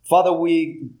Father,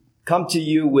 we come to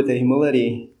you with a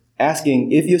humility,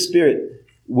 asking if your Spirit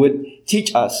would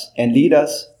teach us and lead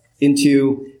us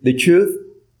into the truth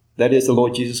that is the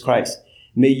Lord Jesus Christ.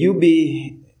 May you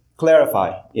be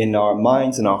clarified in our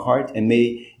minds and our heart, and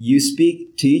may you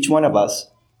speak to each one of us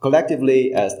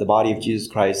collectively as the body of Jesus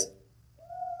Christ.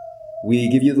 We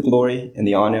give you the glory and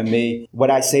the honor. May what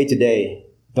I say today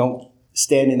don't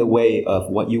stand in the way of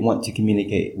what you want to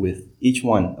communicate with each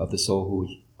one of the soul who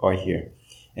are here.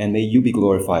 And may you be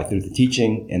glorified through the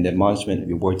teaching and the admonishment of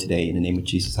your word today. In the name of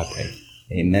Jesus, I pray.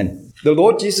 Amen. The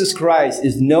Lord Jesus Christ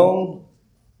is known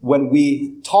when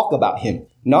we talk about him,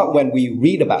 not when we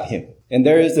read about him. And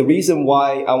there is a reason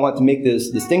why I want to make this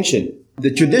distinction.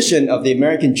 The tradition of the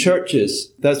American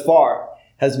churches thus far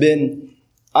has been,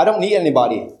 I don't need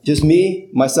anybody, just me,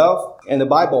 myself, and the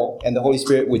Bible, and the Holy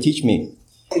Spirit will teach me.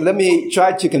 Let me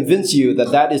try to convince you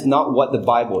that that is not what the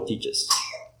Bible teaches.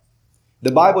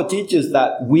 The Bible teaches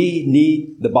that we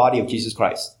need the body of Jesus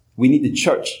Christ. We need the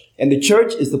church. And the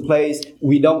church is the place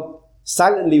we don't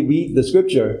silently read the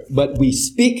scripture, but we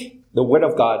speak the word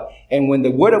of God. And when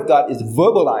the word of God is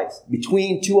verbalized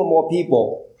between two or more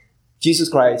people, Jesus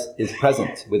Christ is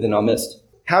present within our midst.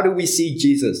 How do we see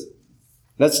Jesus?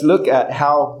 Let's look at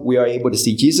how we are able to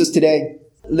see Jesus today.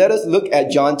 Let us look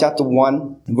at John chapter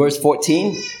 1, verse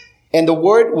 14. And the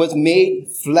word was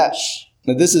made flesh.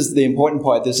 Now, this is the important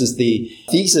part. This is the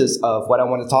thesis of what I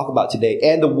want to talk about today.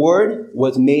 And the word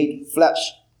was made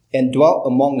flesh and dwelt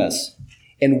among us.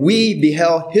 And we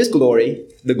beheld his glory,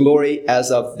 the glory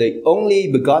as of the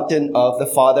only begotten of the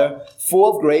Father,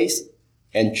 full of grace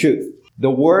and truth. The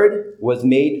word was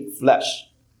made flesh.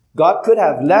 God could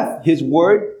have left his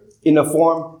word in a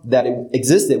form that it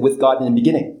existed with God in the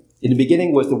beginning. In the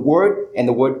beginning was the word, and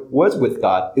the word was with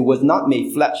God. It was not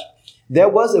made flesh. There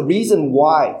was a reason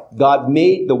why God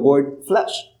made the word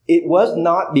flesh. It was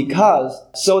not because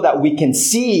so that we can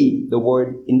see the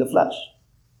word in the flesh.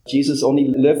 Jesus only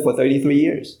lived for 33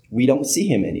 years. We don't see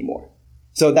him anymore.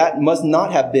 So that must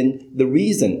not have been the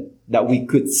reason that we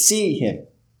could see him.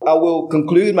 I will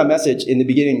conclude my message in the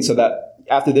beginning so that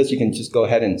after this you can just go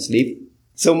ahead and sleep.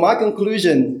 So my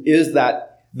conclusion is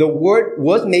that the word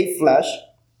was made flesh,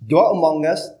 dwelt among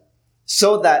us,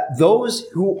 so that those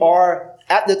who are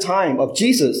at the time of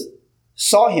Jesus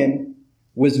saw him,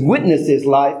 was witness to his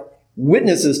life,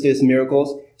 witnesses to his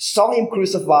miracles, saw him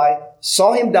crucified,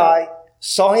 saw him die,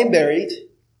 saw him buried,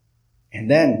 and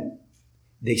then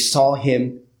they saw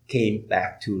him came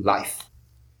back to life.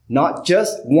 Not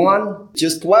just one,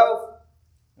 just 12,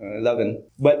 11,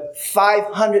 but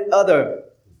 500 other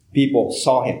people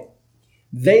saw him.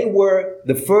 They were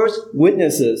the first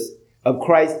witnesses of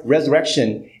Christ's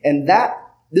resurrection, and that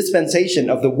dispensation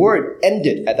of the word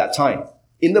ended at that time.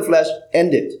 In the flesh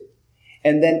ended.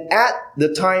 And then at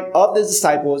the time of the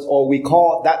disciples, or we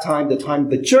call that time the time of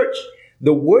the church,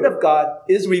 the word of God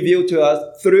is revealed to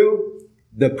us through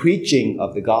the preaching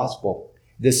of the gospel.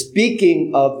 The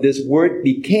speaking of this word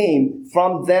became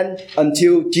from then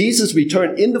until Jesus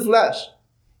returned in the flesh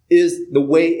is the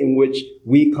way in which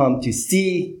we come to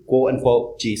see, quote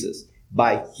unquote, Jesus,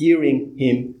 by hearing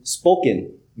him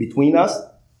spoken between us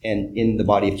and in the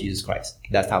body of Jesus Christ.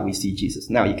 That's how we see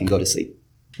Jesus. Now you can go to sleep.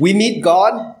 We meet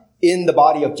God in the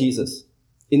body of Jesus.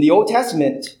 In the Old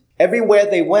Testament, everywhere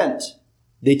they went,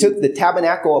 they took the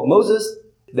tabernacle of Moses.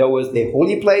 There was the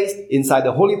holy place. Inside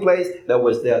the holy place, there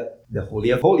was the Holy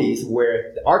of Holies,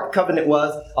 where the Ark Covenant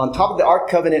was. On top of the Ark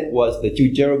Covenant was the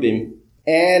two cherubim.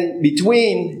 And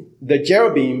between the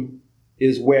cherubim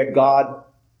is where God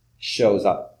shows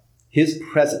up. His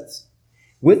presence.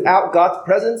 Without God's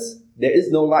presence, there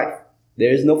is no life.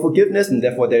 There is no forgiveness, and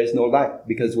therefore there is no life.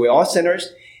 Because we're all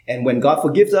sinners, and when God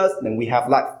forgives us, then we have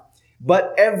life.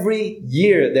 But every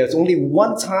year, there's only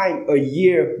one time a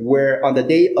year where on the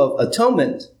Day of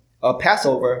Atonement,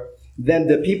 Passover, then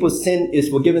the people's sin is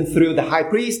forgiven through the high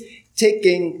priest,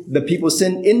 taking the people's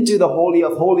sin into the Holy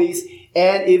of Holies.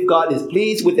 And if God is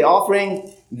pleased with the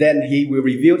offering, then he will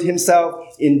reveal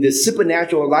himself in the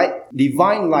supernatural light.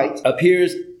 Divine light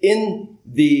appears in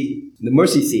the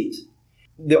mercy seat.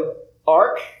 The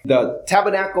ark, the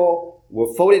tabernacle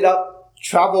were folded up,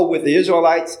 travel with the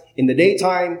Israelites in the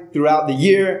daytime. Throughout the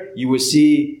year, you will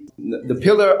see the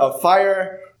pillar of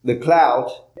fire, the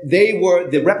cloud. They were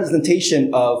the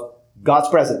representation of God's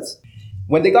presence.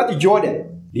 When they got to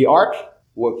Jordan, the ark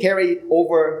were carried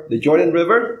over the Jordan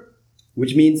River,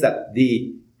 which means that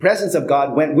the presence of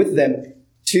God went with them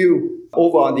to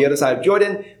over on the other side of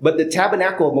Jordan, but the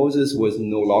tabernacle of Moses was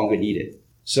no longer needed.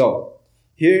 So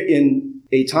here in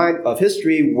a time of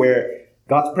history where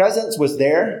God's presence was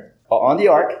there on the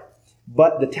ark,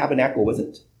 but the tabernacle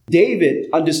wasn't. David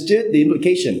understood the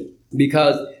implication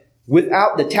because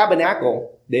Without the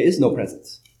tabernacle, there is no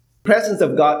presence. Presence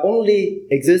of God only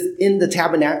exists in the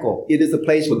tabernacle. It is the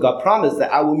place where God promised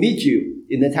that I will meet you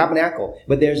in the tabernacle,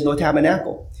 but there's no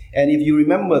tabernacle. And if you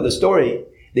remember the story,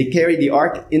 they carried the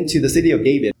ark into the city of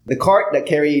David. The cart that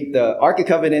carried the Ark of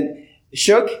Covenant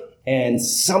shook, and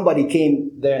somebody came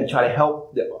there and tried to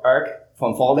help the ark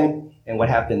from falling. And what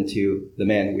happened to the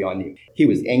man we all knew? He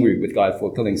was angry with God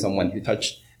for killing someone who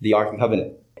touched the Ark of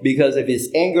Covenant. Because of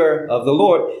his anger of the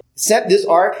Lord, sent this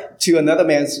ark to another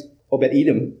man's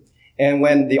Obed-Edom. And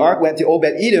when the ark went to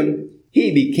Obed-Edom,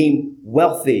 he became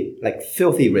wealthy, like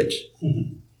filthy rich.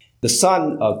 The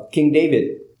son of King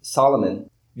David, Solomon,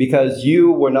 because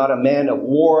you were not a man of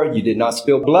war, you did not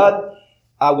spill blood,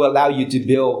 I will allow you to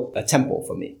build a temple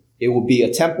for me. It will be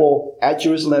a temple at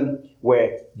Jerusalem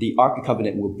where the Ark of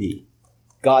Covenant will be.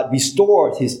 God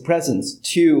restored his presence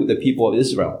to the people of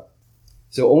Israel.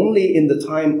 So only in the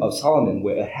time of Solomon,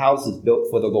 where a house is built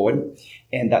for the Lord,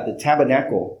 and that the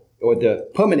tabernacle, or the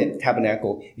permanent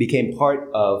tabernacle, became part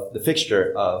of the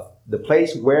fixture of the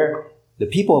place where the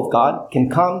people of God can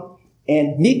come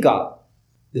and meet God.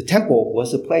 The temple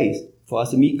was a place for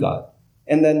us to meet God.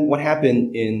 And then what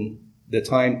happened in the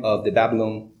time of the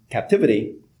Babylon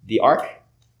captivity? The ark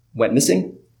went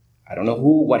missing. I don't know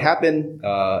what happened.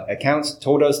 Accounts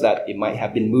told us that it might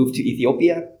have been moved to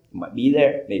Ethiopia. It might be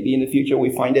there. Maybe in the future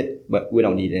we find it, but we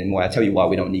don't need it anymore. I'll tell you why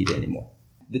we don't need it anymore.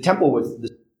 The temple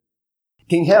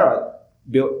King Herod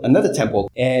built another temple,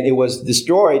 and it was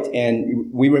destroyed.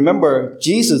 And we remember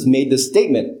Jesus made this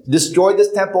statement, destroy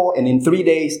this temple, and in 3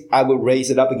 days I will raise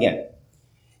it up again.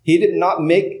 He did not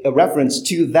make a reference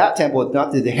to that temple,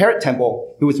 not to the Herod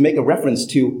temple. He was make a reference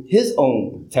to his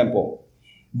own temple.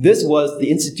 This was the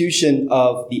institution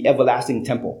of the everlasting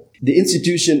temple, the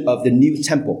institution of the new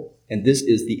temple. And this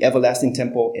is the everlasting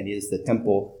temple, and it is the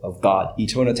temple of God,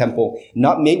 eternal temple,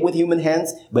 not made with human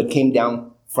hands, but came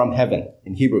down from heaven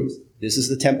in Hebrews. This is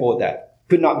the temple that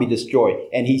could not be destroyed.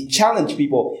 And he challenged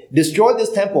people, destroy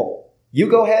this temple. You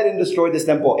go ahead and destroy this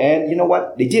temple. And you know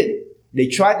what? They did. They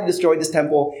tried to destroy this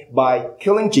temple by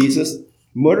killing Jesus,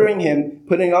 murdering him,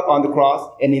 putting him up on the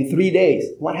cross. And in 3 days,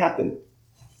 what happened?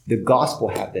 The gospel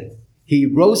happened. He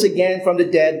rose again from the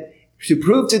dead to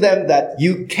prove to them that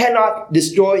you cannot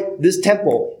destroy this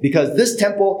temple, because this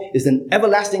temple is an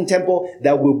everlasting temple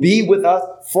that will be with us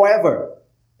forever.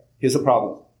 Here's the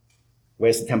problem.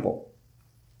 Where's the temple?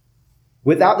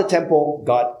 Without the temple,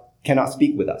 God cannot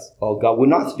speak with us, or God will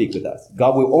not speak with us.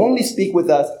 God will only speak with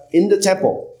us in the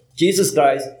temple. Jesus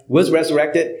Christ was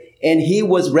resurrected, and he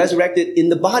was resurrected in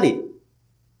the body.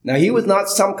 Now, he was not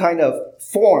some kind of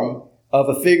form of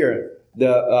a figure.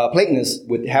 The Platonists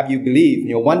would have you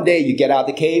believe, one day you get out of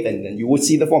the cave and then you will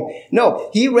see the form. No,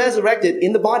 he resurrected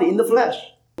in the body, in the flesh.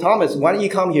 Thomas, why don't you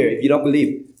come here if you don't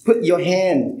believe? Put your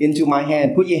hand into my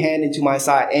hand, put your hand into my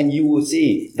side, and you will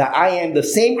see that I am the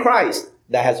same Christ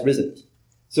that has risen.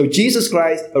 So Jesus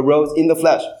Christ arose in the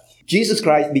flesh. Jesus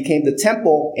Christ became the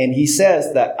temple, and he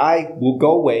says that I will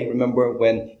go away. Remember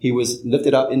when he was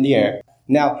lifted up in the air.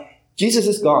 Now, Jesus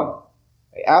is gone.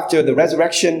 After the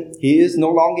resurrection, he is no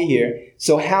longer here.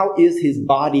 So how is his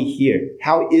body here?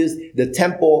 How is the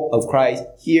temple of Christ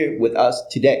here with us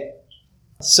today?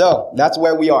 So that's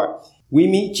where we are. We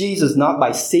meet Jesus not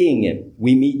by seeing him.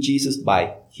 We meet Jesus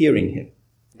by hearing him.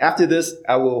 After this,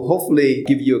 I will hopefully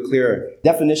give you a clearer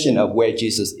definition of where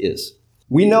Jesus is.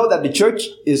 We know that the church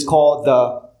is called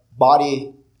the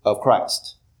body of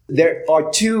Christ. There are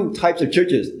two types of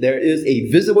churches. There is a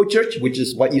visible church, which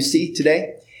is what you see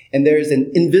today. And there is an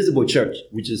invisible church,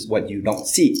 which is what you don't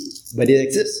see, but it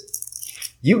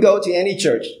exists. You go to any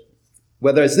church,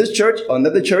 whether it's this church or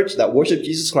another church that worships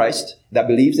Jesus Christ, that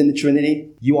believes in the Trinity,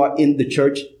 you are in the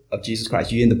church of Jesus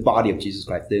Christ. You're in the body of Jesus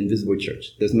Christ, the invisible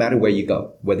church. Doesn't matter where you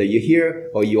go, whether you're here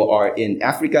or you are in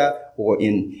Africa or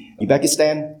in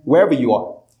Uzbekistan, wherever you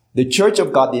are. The church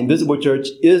of God, the invisible church,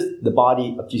 is the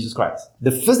body of Jesus Christ.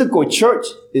 The physical church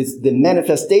is the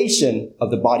manifestation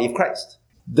of the body of Christ.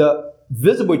 The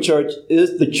visible church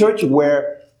is the church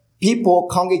where people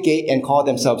congregate and call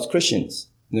themselves Christians.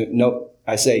 No,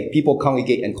 I say people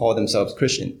congregate and call themselves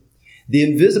Christian. The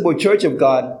invisible church of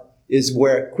God is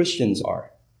where Christians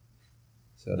are.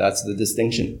 So that's the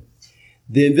distinction.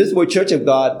 The invisible church of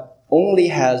God only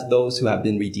has those who have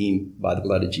been redeemed by the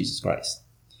blood of Jesus Christ.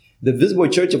 The visible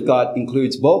church of God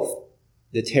includes both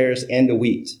the tares and the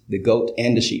wheat, the goat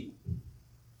and the sheep.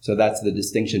 So that's the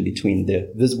distinction between the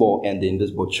visible and the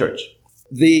invisible church.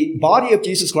 The body of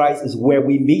Jesus Christ is where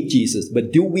we meet Jesus,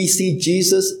 but do we see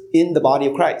Jesus in the body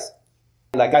of Christ?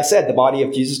 Like I said, the body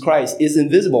of Jesus Christ is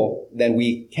invisible, then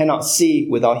we cannot see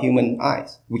with our human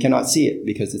eyes. We cannot see it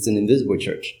because it's an invisible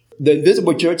church. The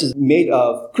invisible church is made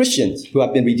of Christians who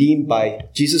have been redeemed by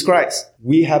Jesus Christ.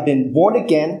 We have been born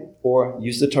again, or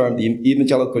use the term, the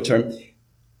evangelical term,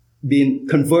 being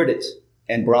converted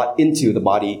and brought into the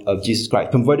body of Jesus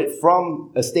Christ. Converted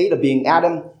from a state of being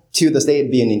Adam to the state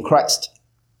of being in Christ.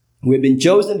 We've been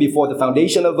chosen before the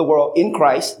foundation of the world in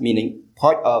Christ, meaning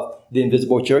part of the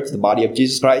invisible church, the body of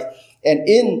Jesus Christ. And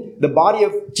in the body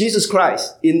of Jesus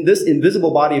Christ, in this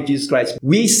invisible body of Jesus Christ,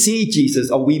 we see Jesus,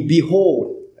 or we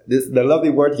behold. The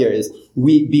lovely word here is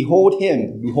we behold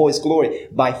him, behold his glory,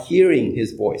 by hearing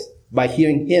his voice, by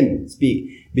hearing him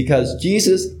speak. Because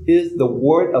Jesus is the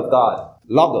word of God,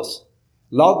 logos.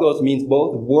 Logos means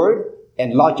both word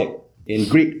and logic in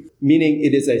Greek, meaning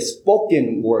it is a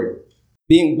spoken word.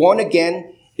 Being born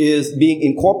again is being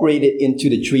incorporated into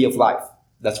the tree of life.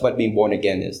 That's what being born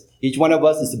again is. Each one of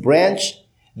us is a branch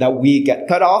that we get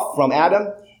cut off from Adam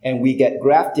and we get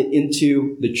grafted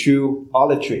into the true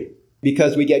olive tree.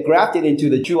 Because we get grafted into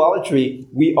the true olive tree,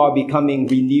 we are becoming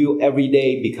renewed every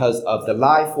day because of the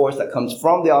life force that comes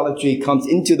from the olive tree, comes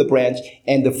into the branch,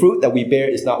 and the fruit that we bear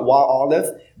is not wild olive,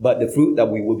 but the fruit that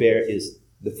we will bear is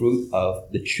the fruit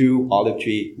of the true olive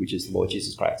tree, which is the Lord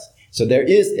Jesus Christ. So there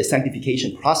is a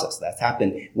sanctification process that's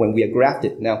happened when we are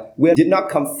grafted. Now, we did not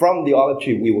come from the olive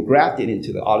tree, we were grafted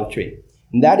into the olive tree.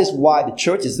 And that is why the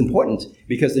church is important,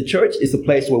 because the church is the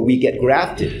place where we get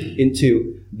grafted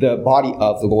into the body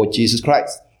of the Lord Jesus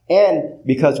Christ. And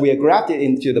because we are grafted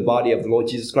into the body of the Lord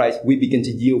Jesus Christ, we begin to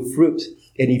yield fruit.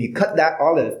 And if you cut that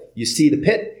olive, you see the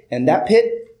pit, and that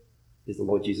pit is the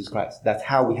Lord Jesus Christ. That's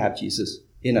how we have Jesus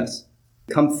in us.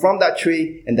 Come from that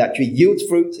tree, and that tree yields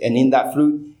fruit, and in that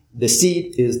fruit, the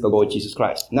seed is the Lord Jesus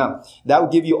Christ. Now, that will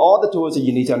give you all the tools that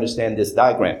you need to understand this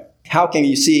diagram. How can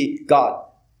you see God?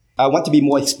 I want to be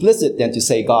more explicit than to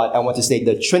say God. I want to say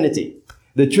the Trinity.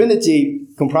 The Trinity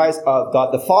comprised of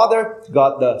God the Father,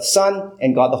 God the Son,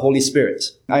 and God the Holy Spirit.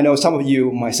 I know some of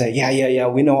you might say, yeah,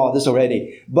 we know all this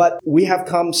already. But we have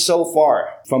come so far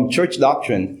from church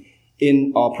doctrine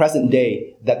in our present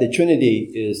day that the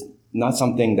Trinity is not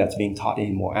something that's being taught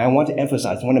anymore. I want to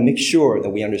emphasize, I want to make sure that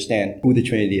we understand who the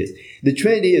Trinity is. The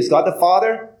Trinity is God the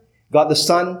Father, God the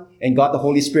Son, and God the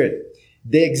Holy Spirit.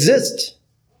 They exist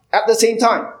at the same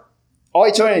time, all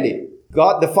eternity.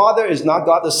 God the Father is not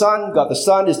God the Son. God the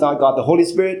Son is not God the Holy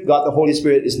Spirit. God the Holy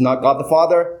Spirit is not God the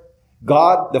Father.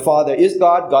 God the Father is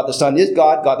God. God the Son is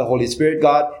God. God the Holy Spirit,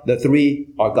 God. The three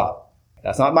are God.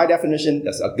 That's not my definition.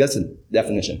 That's Augustine's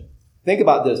definition. Think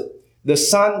about this. The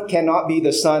Son cannot be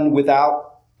the Son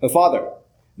without a Father.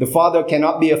 The Father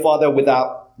cannot be a Father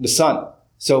without the Son.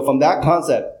 So from that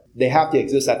concept, they have to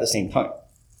exist at the same time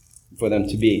for them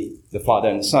to be the Father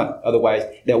and the Son. Otherwise,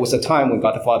 there was a time when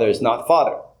God the Father is not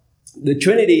Father. The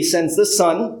Trinity sends the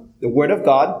Son, the Word of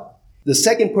God. The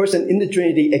second person in the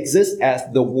Trinity exists as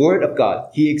the Word of God.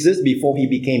 He exists before he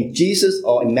became Jesus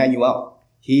or Emmanuel.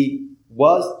 He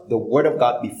was the Word of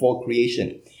God before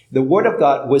creation. The Word of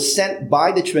God was sent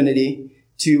by the Trinity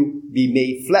to be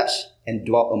made flesh and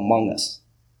dwell among us.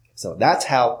 So that's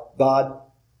how God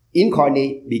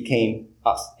incarnate became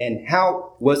us. And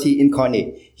how was he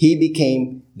incarnate? He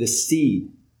became the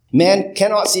seed. Man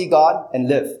cannot see God and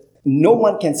live. No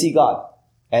one can see God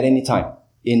at any time.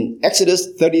 In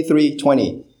Exodus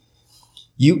 33:20,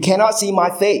 you cannot see my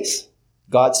face,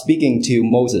 God speaking to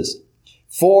Moses.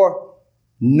 For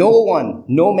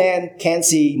no man can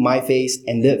see my face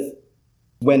and live.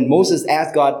 When Moses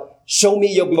asked God, show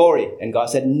me your glory, and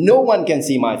God said, no one can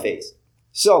see my face.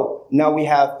 So now we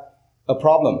have a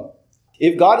problem.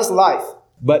 If God is life,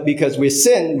 but because we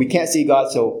sin, we can't see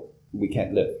God, so we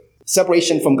can't live.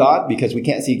 Separation from God, because we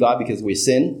can't see God because we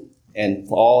sin, and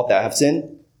for all that have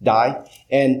sinned, die.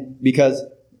 And because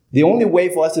the only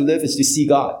way for us to live is to see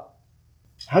God.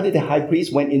 How did the high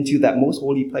priest went into that most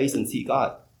holy place and see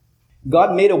God?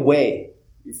 God made a way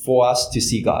for us to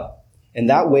see God. And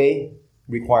that way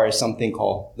requires something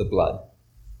called the blood.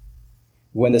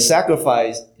 When the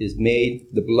sacrifice is made,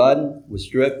 the blood was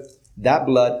dripped. That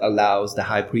blood allows the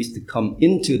high priest to come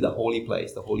into the holy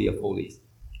place, the Holy of Holies.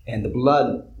 And the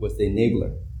blood was the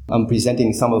enabler. I'm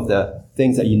presenting some of the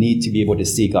things that you need to be able to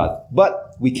see God.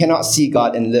 But we cannot see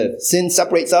God and live. Sin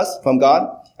separates us from God.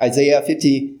 Isaiah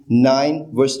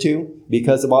 59 verse 2.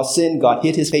 Because of our sin, God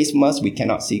hid his face from us. We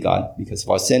cannot see God because of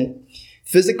our sin.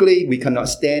 Physically, we cannot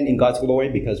stand in God's glory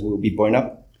because we will be burned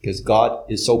up. Because God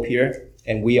is so pure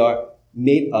and we are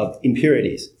made of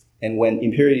impurities. And when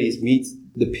impurities meets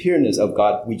the pureness of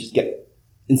God, we just get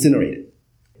incinerated.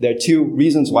 There are two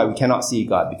reasons why we cannot see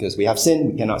God. Because we have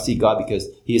sin, we cannot see God because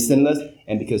he is sinless.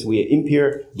 And because we are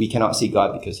impure, we cannot see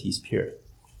God because he's pure.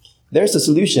 There's a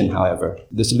solution, however.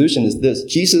 The solution is this.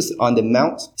 Jesus on the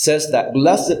mount says that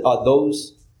blessed are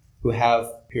those who have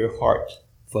pure heart,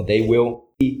 for they will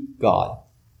see God.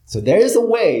 So there is a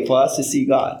way for us to see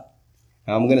God.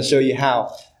 And I'm going to show you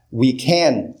how we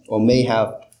can or may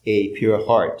have a pure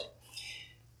heart.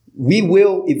 We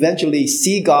will eventually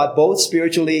see God both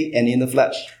spiritually and in the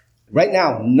flesh. Right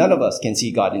now, none of us can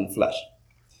see God in the flesh.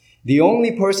 The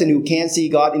only person who can see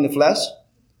God in the flesh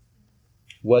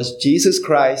was Jesus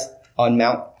Christ on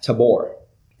Mount Tabor.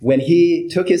 When he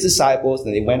took his disciples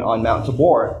and they went on Mount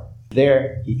Tabor,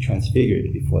 there he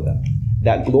transfigured before them.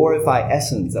 That glorified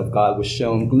essence of God was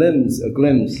shown, a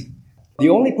glimpse. The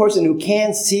only person who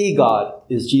can see God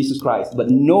is Jesus Christ,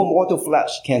 but no mortal flesh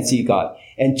can see God.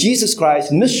 And Jesus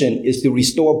Christ's mission is to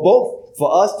restore both,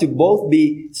 for us to both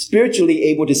be spiritually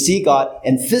able to see God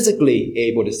and physically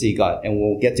able to see God. And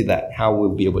we'll get to that, how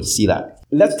we'll be able to see that.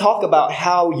 Let's talk about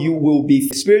how you will be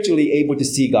spiritually able to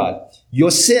see God.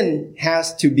 Your sin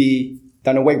has to be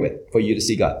done away with for you to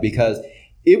see God, because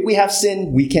if we have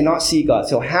sin, we cannot see God.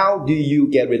 So how do you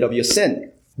get rid of your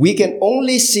sin? We can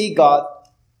only see God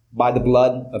by the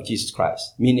blood of Jesus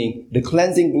Christ, meaning the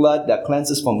cleansing blood that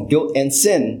cleanses from guilt and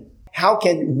sin. How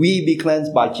can we be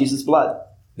cleansed by Jesus' blood?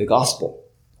 The gospel.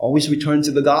 Always return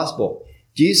to the gospel.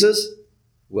 Jesus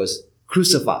was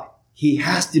crucified. He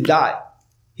has to die.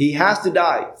 He has to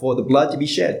die for the blood to be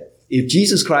shed. If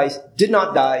Jesus Christ did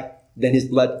not die, then his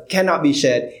blood cannot be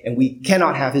shed, and we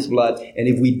cannot have his blood. And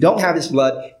if we don't have his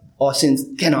blood, our sins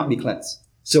cannot be cleansed.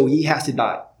 So he has to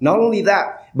die. Not only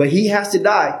that, but he has to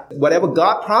die. Whatever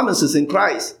God promises in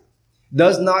Christ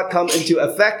does not come into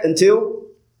effect until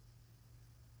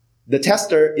the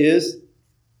tester is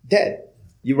dead.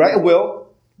 You write a will.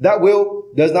 That will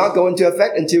does not go into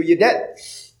effect until you're dead.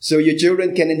 So your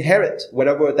children can inherit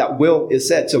whatever that will is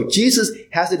said. So Jesus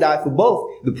has to die for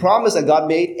both the promise that God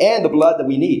made and the blood that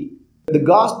we need. The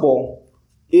gospel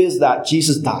is that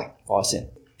Jesus died for our sin.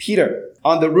 Peter,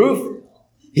 on the roof,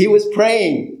 he was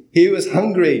praying. He was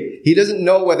hungry. He doesn't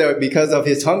know whether because of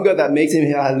his hunger that makes him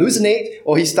hallucinate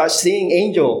or he starts seeing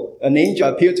an angel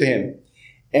appear to him.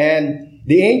 And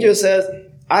the angel says,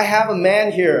 I have a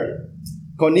man here,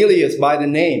 Cornelius by the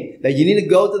name, that you need to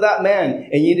go to that man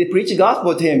and you need to preach the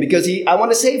gospel to him because I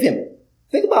want to save him.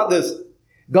 Think about this.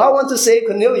 God wants to save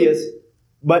Cornelius,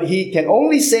 but he can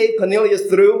only save Cornelius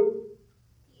through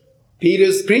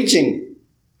Peter's preaching.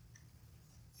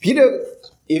 Peter,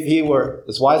 if he were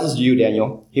as wise as you,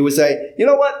 Daniel, he would say, you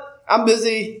know what? I'm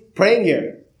busy praying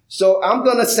here. So I'm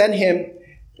going to send him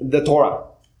the Torah.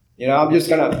 I'm just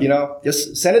going to,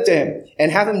 just send it to him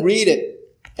and have him read it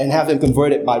and have him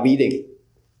convert it by reading.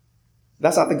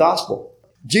 That's not the gospel.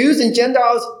 Jews and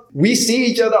Gentiles, we see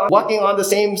each other walking on the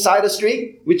same side of the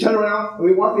street. We turn around and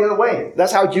we walk the other way.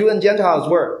 That's how Jews and Gentiles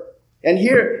were. And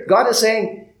here, God is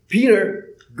saying, Peter,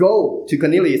 go to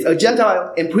Cornelius, a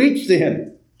Gentile, and preach to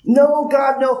him. No,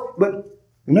 God, no. But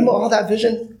remember all that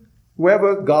vision?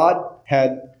 Wherever God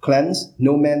had cleansed,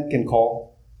 no man can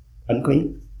call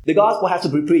unclean. The gospel has to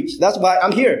be preached. That's why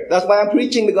I'm here. That's why I'm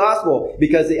preaching the gospel,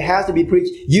 because it has to be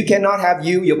preached. You cannot have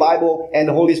your Bible, and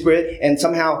the Holy Spirit and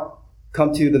somehow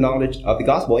come to the knowledge of the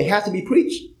gospel. It has to be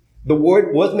preached. The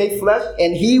word was made flesh,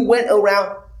 and he went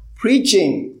around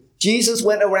preaching. Jesus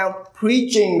went around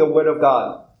preaching the word of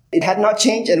God. It had not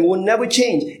changed and it will never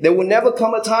change. There will never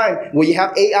come a time where you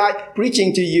have AI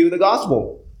preaching to you the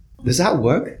gospel. Does that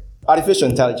work? Artificial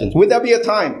intelligence. Would there be a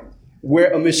time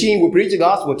where a machine will preach the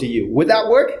gospel to you? Would that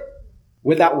work?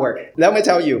 Would that work? Let me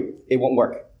tell you, it won't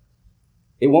work.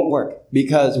 It won't work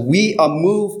because we are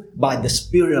moved by the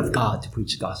Spirit of God to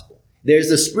preach the gospel. There's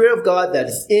the Spirit of God that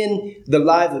is in the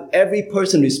life of every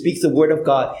person who speaks the word of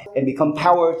God and become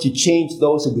power to change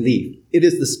those who believe. It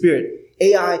is the Spirit.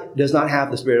 AI does not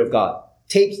have the Spirit of God.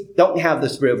 Tapes don't have the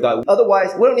Spirit of God. Otherwise,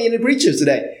 we don't need any preachers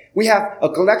today. We have a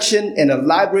collection and a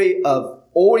library of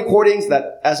old recordings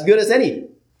that as good as any.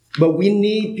 But we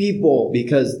need people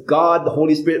because God, the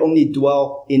Holy Spirit, only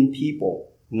dwell in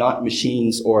people, not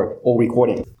machines or old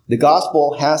recordings. The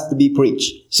gospel has to be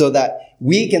preached so that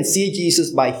we can see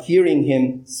Jesus by hearing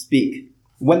him speak.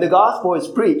 When the gospel is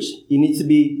preached, it needs to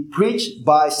be preached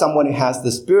by someone who has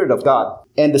the Spirit of God.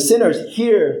 And the sinners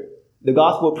hear the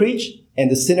gospel preached, and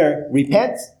the sinner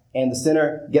repents, and the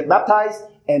sinner get baptized,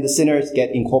 and the sinners get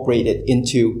incorporated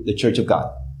into the church of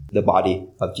God, the body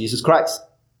of Jesus Christ.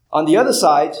 On the other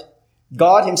side,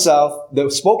 God himself,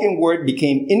 the spoken word,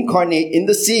 became incarnate in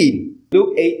the seed.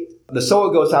 Luke 8, the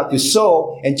sower goes out to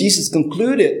sow, and Jesus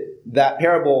concluded that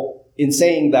parable in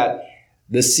saying that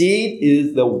the seed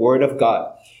is the word of God.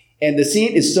 And the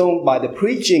seed is sown by the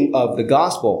preaching of the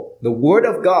gospel. The word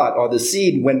of God, or the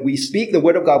seed, when we speak the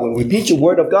word of God, when we preach the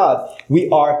word of God, we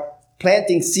are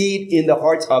planting seed in the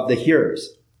hearts of the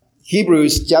hearers.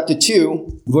 Hebrews chapter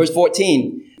 2, verse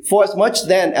 14. For as much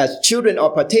then as children are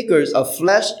partakers of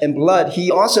flesh and blood, he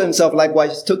also himself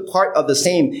likewise took part of the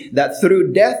same, that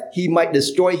through death he might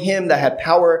destroy him that had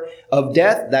power of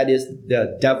death, that is,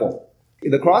 the devil.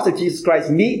 The cross of Jesus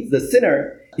Christ meets the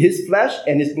sinner. His flesh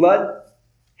and his blood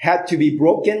had to be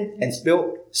broken and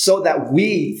spilled so that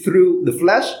we, through the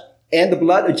flesh and the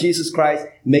blood of Jesus Christ,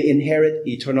 may inherit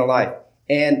eternal life.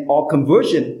 And our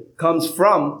conversion comes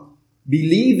from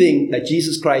believing that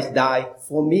Jesus Christ died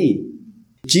for me.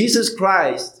 Jesus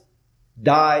Christ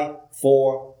died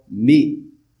for me.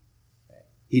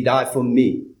 He died for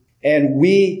me. And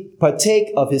we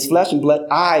partake of his flesh and blood.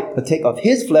 I partake of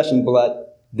his flesh and blood.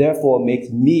 Therefore makes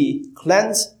me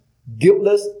cleansed,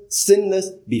 guiltless,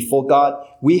 sinless before God.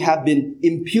 We have been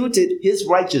imputed his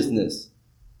righteousness.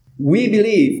 We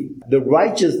believe the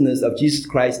righteousness of Jesus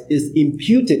Christ is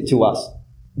imputed to us.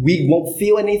 We won't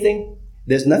feel anything.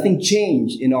 There's nothing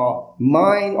changed in our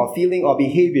mind or feeling or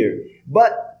behavior.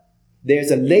 But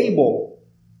there's a label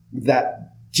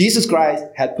that Jesus Christ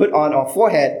had put on our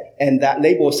forehead, and that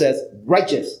label says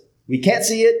righteous. We can't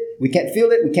see it, we can't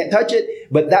feel it, we can't touch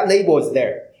it, but that label is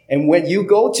there. And when you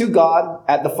go to God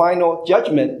at the final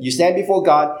judgment, you stand before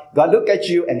God, God look at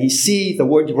you and he sees the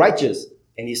word righteous.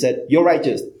 And he said, you're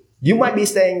righteous. You might be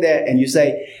staying there and you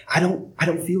say, I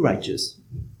don't feel righteous.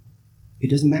 It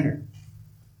doesn't matter.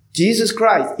 Jesus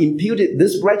Christ imputed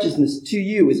this righteousness to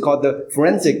you. It's called the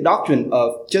forensic doctrine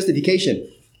of justification.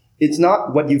 It's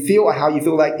not what you feel or how you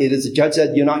feel like. It is the judge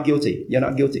said, you're not guilty. You're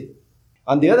not guilty.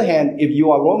 On the other hand, if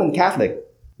you are Roman Catholic,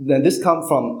 then this comes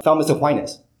from Thomas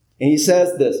Aquinas. And he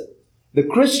says this, the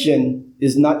Christian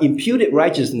is not imputed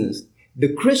righteousness.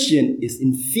 The Christian is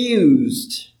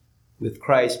infused with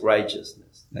Christ's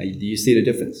righteousness. Now, do you see the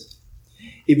difference?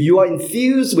 If you are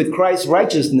infused with Christ's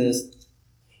righteousness,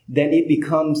 then it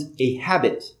becomes a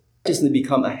habit. Righteousness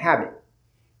becomes a habit.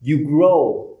 You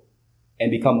grow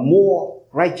and become more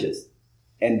righteous.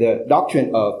 And the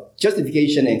doctrine of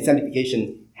justification and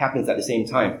sanctification happens at the same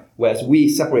time, whereas we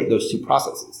separate those two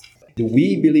processes. Do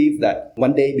we believe that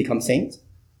one day become saints?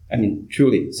 I mean,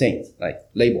 truly saints, like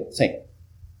label, saint.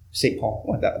 Saint Paul,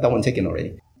 well, that one taken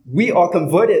already. We are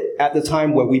converted at the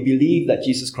time where we believe that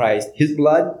Jesus Christ, his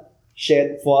blood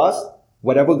shed for us,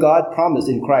 whatever God promised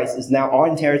in Christ is now our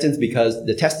inheritance because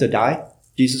the tester died.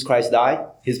 Jesus Christ died.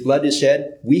 His blood is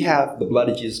shed. We have the blood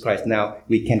of Jesus Christ. Now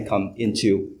we can come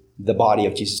into the body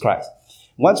of Jesus Christ.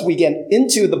 Once we get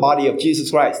into the body of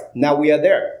Jesus Christ, now we are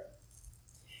there.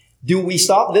 Do we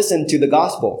stop listening to the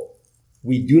gospel?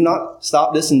 We do not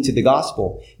stop listening to the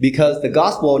gospel because the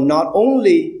gospel not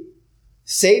only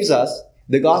saves us,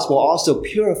 the gospel also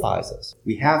purifies us.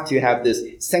 We have to have this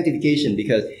sanctification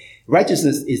because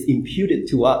righteousness is imputed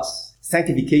to us.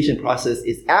 Sanctification process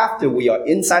is after we are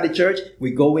inside the church,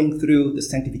 we're going through the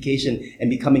sanctification and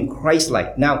becoming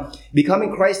Christ-like. Now,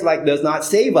 becoming Christ-like does not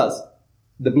save us.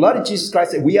 The blood of Jesus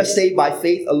Christ said we are saved by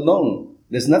faith alone.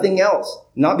 There's nothing else.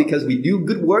 Not because we do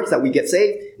good works that we get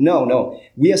saved. No.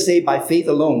 We are saved by faith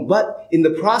alone. But in the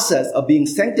process of being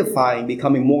sanctified,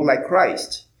 becoming more like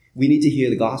Christ, we need to hear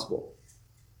the gospel.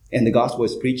 And the gospel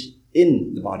is preached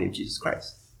in the body of Jesus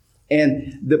Christ.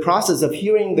 And the process of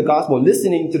hearing the gospel,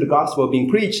 listening to the gospel being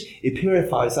preached, it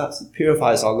purifies us. It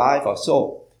purifies our life, our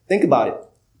soul. Think about it.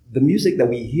 The music that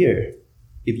we hear,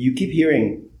 if you keep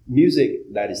hearing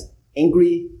music that is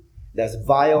angry, that's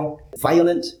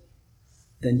violent,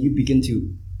 then you begin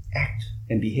to act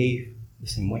and behave the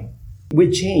same way.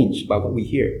 We're changed by what we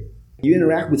hear. You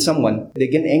interact with someone, they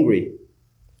get angry,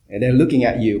 and they're looking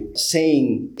at you,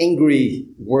 saying angry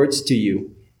words to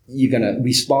you. You're going to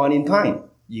respond in kind.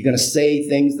 You're going to say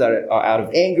things that are out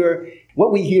of anger.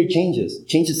 What we hear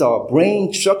changes our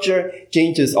brain structure,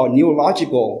 changes our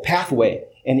neurological pathway,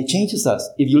 and it changes us.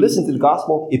 If you listen to the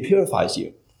gospel, it purifies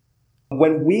you.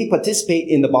 When we participate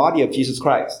in the body of Jesus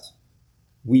Christ,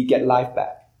 we get life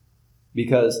back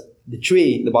because the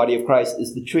tree, the body of Christ,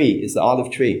 is the tree, is the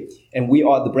olive tree, and we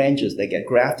are the branches that get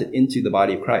grafted into the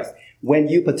body of Christ. When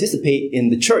you participate in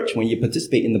the church, when you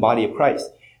participate in the body of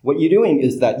Christ, what you're doing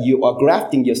is that you are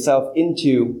grafting yourself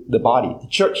into the body, the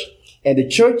church. And the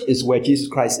church is where Jesus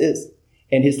Christ is.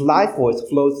 And his life force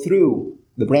flows through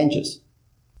the branches.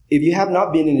 If you have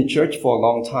not been in the church for a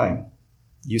long time,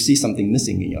 you see something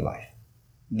missing in your life.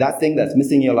 That thing that's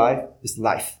missing in your life is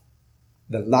life.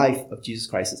 The life of Jesus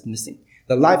Christ is missing.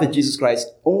 The life of Jesus Christ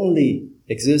only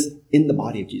exists in the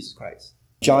body of Jesus Christ.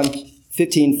 John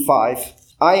 15:5.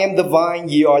 I am the vine,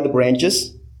 ye are the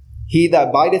branches. He that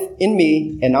abideth in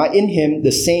me, and I in him,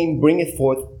 the same bringeth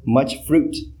forth much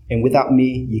fruit. And without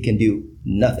me, ye can do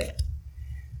nothing.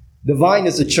 The vine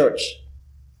is the church.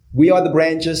 We are the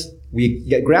branches. we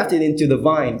get grafted into the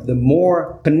vine, the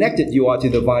more connected you are to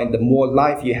the vine, the more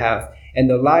life you have. And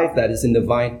the life that is in the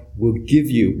vine will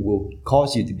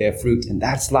cause you to bear fruit. And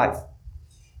that's life.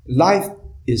 Life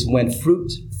is when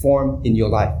fruit form in your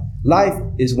life. Life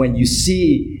is when you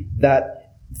see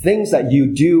that things that you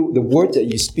do, the words that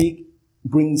you speak,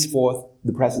 brings forth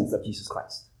the presence of Jesus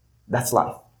Christ. That's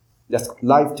life. That's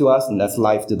life to us, and that's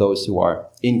life to those who are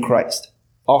in Christ.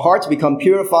 Our hearts become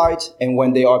purified, and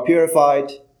when they are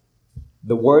purified,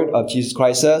 the word of Jesus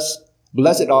Christ says,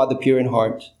 "Blessed are the pure in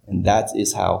heart," and that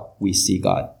is how we see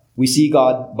God. We see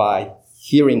God by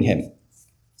hearing him.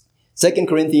 2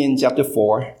 Corinthians chapter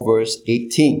 4, verse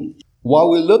 18. While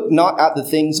we look not at the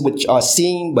things which are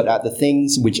seen, but at the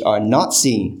things which are not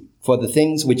seen. For the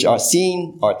things which are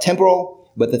seen are temporal,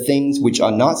 but the things which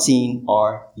are not seen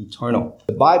are eternal.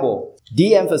 The Bible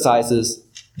de-emphasizes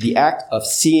the act of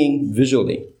seeing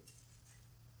visually.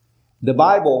 The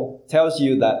Bible tells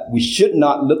you that we should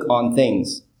not look on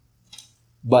things,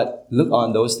 but look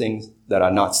on those things that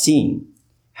are not seen.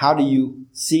 How do you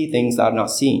see things that are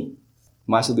not seen?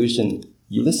 My solution,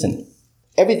 you listen.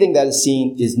 Everything that is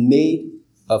seen is made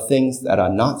of things that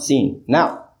are not seen.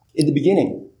 Now, in the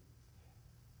beginning,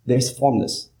 there's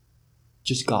formless,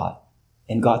 just God.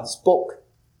 And God spoke.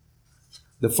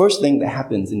 The first thing that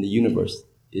happens in the universe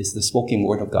is the spoken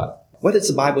word of God. What does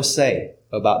the Bible say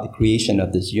about the creation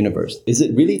of this universe? Is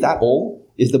it really that old?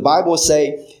 Is the Bible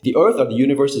say the earth or the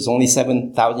universe is only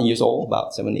 7,000 years old,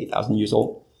 about 8,000 years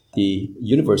old? The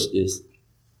universe is,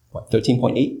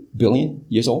 13.8 billion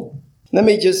years old? Let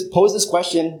me just pose this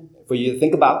question for you to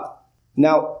think about.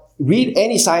 Now, read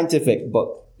any scientific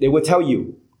book. They will tell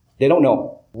you they don't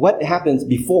know what happens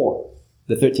before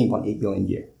the 13.8 billion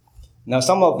year. Now,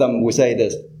 some of them will say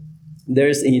this.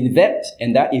 There's an event,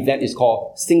 and that event is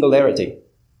called singularity.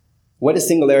 What is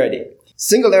singularity?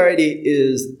 Singularity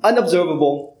is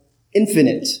unobservable,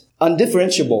 infinite,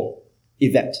 undifferentiable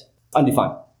event.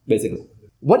 Undefined, basically.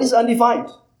 What is undefined?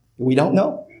 We don't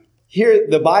know. Here,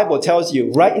 the Bible tells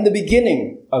you right in the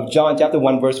beginning of John chapter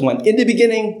 1, verse 1, in the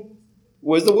beginning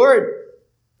was the Word.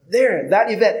 There,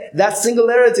 that event, that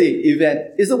singularity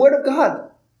event is the Word of God.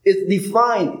 It's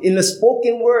defined in the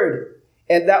spoken word.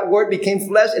 And that word became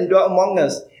flesh and dwelt among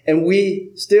us. And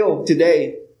we still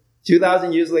today,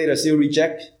 2,000 years later, still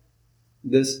reject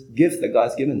this gift that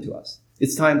God's given to us.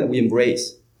 It's time that we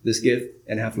embrace this gift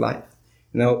and have life.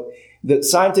 You know, the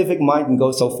scientific mind can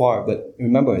go so far, but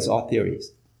remember, it's all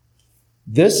theories.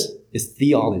 This is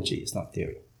theology, it's not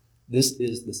theory. This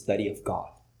is the study of God.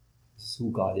 This is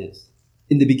who God is.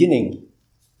 In the beginning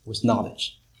was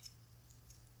knowledge.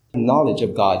 Knowledge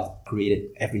of God created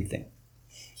everything.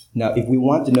 Now, if we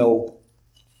want to know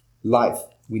life,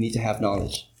 we need to have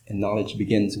knowledge. And knowledge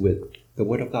begins with the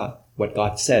Word of God. What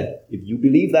God said. If you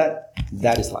believe that,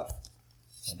 that is life.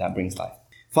 And that brings life.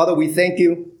 Father, we thank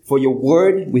you for your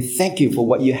Word. We thank you for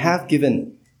what you have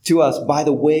given to us by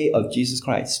the way of Jesus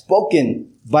Christ.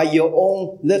 Spoken by your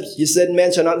own lips. You said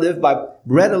man shall not live by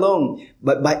bread alone,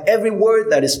 but by every word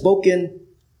that is spoken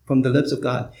from the lips of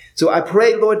God. So I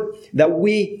pray, Lord, that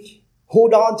we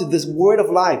hold on to this word of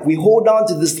life. We hold on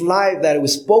to this life that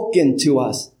was spoken to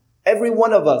us. Every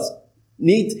one of us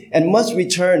needs and must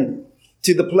return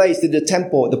to the place, to the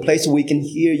temple, the place where we can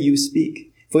hear you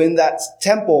speak. For in that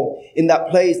temple, in that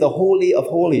place, the Holy of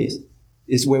Holies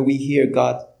is where we hear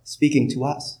God speaking to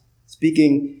us,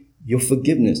 speaking your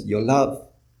forgiveness, your love,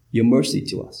 your mercy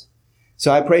to us.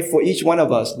 So I pray for each one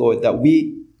of us, Lord, that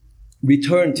we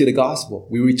return to the gospel.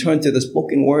 We return to the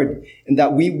spoken word, and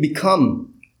that we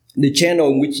become the channel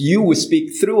in which you will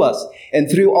speak through us. And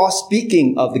through our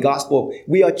speaking of the gospel,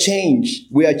 we are changed.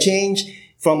 We are changed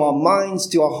from our minds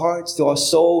to our hearts, to our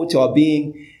soul, to our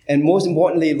being. And most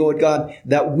importantly, Lord God,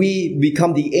 that we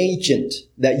become the agent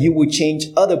that you will change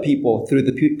other people through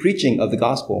the preaching of the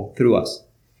gospel through us.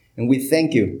 And we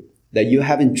thank you that you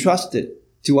have entrusted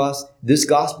to us this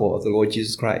gospel of the Lord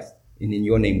Jesus Christ. And in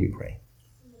your name we pray.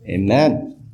 Amen.